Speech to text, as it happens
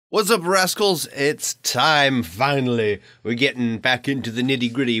What's up, rascals? It's time, finally. We're getting back into the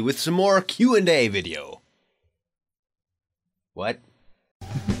nitty-gritty with some more Q&A video. What?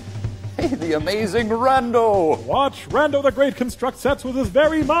 Hey, the amazing Rando! Watch Rando the Great construct sets with his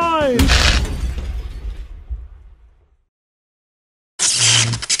very mind!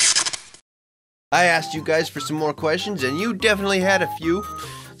 I asked you guys for some more questions, and you definitely had a few.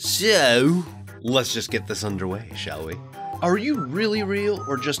 So, let's just get this underway, shall we? Are you really real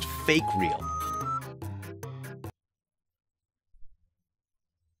or just fake real?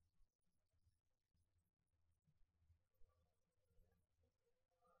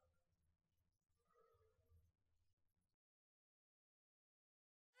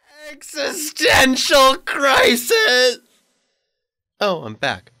 Existential crisis! Oh, I'm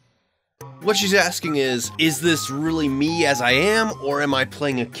back. What she's asking is this really me as I am, or am I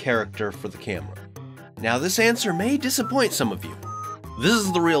playing a character for the camera? Now, this answer may disappoint some of you. This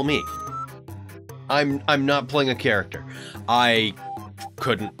is the real me. I'm not playing a character. I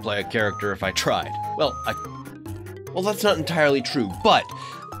couldn't play a character if I tried. Well, that's not entirely true, but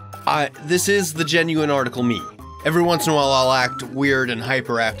this is the genuine article me. Every once in a while, I'll act weird and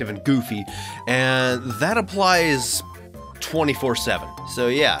hyperactive and goofy, and that applies 24/7. So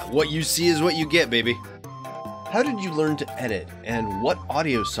yeah, what you see is what you get, baby. How did you learn to edit, and what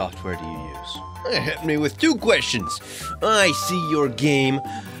audio software do you use? Hit me with 2 questions. I see your game.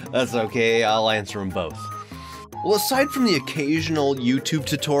 That's okay, I'll answer them both. Well, aside from the occasional YouTube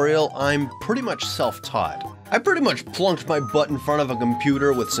tutorial, I'm pretty much self-taught. I pretty much plunked my butt in front of a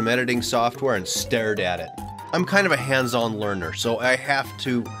computer with some editing software and stared at it. I'm kind of a hands-on learner, so I have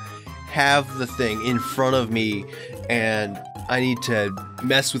to have the thing in front of me, and I need to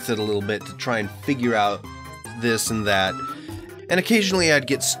mess with it a little bit to try and figure out this and that. And occasionally I'd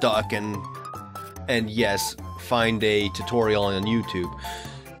get stuck and yes, find a tutorial on YouTube.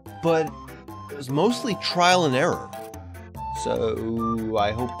 But it was mostly trial and error. So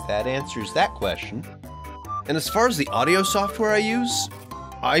I hope that answers that question. And as far as the audio software I use,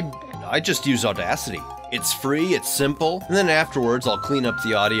 I just use Audacity. It's free, it's simple, and then afterwards I'll clean up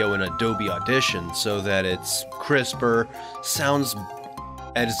the audio in Adobe Audition so that it's crisper, sounds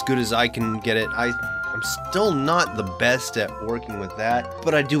as good as I can get it. I'm still not the best at working with that,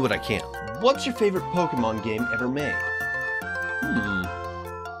 but I do what I can. What's your favorite Pokemon game ever made?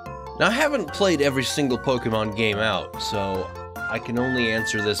 Now, I haven't played every single Pokemon game out, so I can only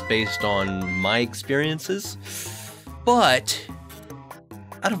answer this based on my experiences. But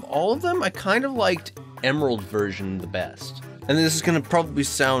out of all of them, I kind of liked Emerald version the best. And this is gonna probably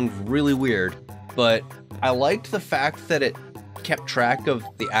sound really weird, but I liked the fact that it kept track of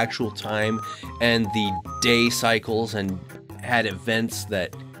the actual time and the day cycles and had events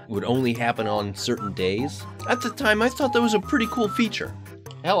that would only happen on certain days. At the time, I thought that was a pretty cool feature.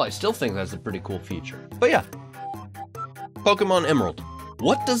 Hell, I still think that's a pretty cool feature. But yeah, Pokemon Emerald.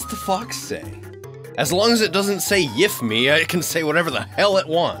 What does the fox say? As long as it doesn't say "Yif me," it can say whatever the hell it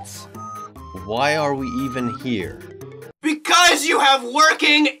wants. Why are we even here? Because you have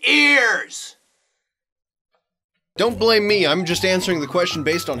working ears! Don't blame me, I'm just answering the question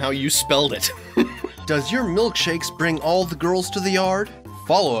based on how you spelled it. Does your milkshakes bring all the girls to the yard?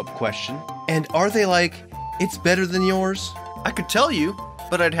 Follow-up question. And are they like, it's better than yours? I could tell you,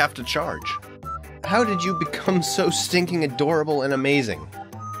 but I'd have to charge. How did you become so stinking adorable and amazing?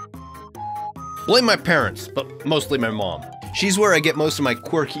 Blame my parents, but mostly my mom. She's where I get most of my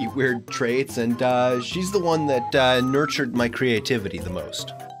quirky, weird traits, and she's the one that nurtured my creativity the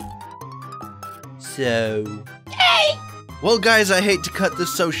most. So... Hey! Well, guys, I hate to cut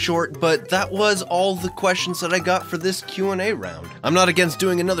this so short, but that was all the questions that I got for this Q&A round. I'm not against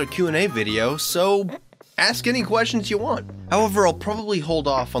doing another Q&A video, so ask any questions you want. However, I'll probably hold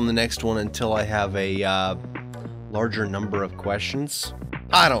off on the next one until I have a larger number of questions.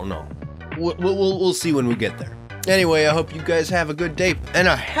 I don't know. We'll see when we get there. Anyway, I hope you guys have a good day, and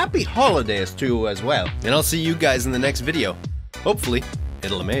a happy holidays too as well. And I'll see you guys in the next video. Hopefully,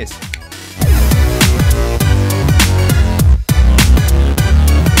 it'll amaze.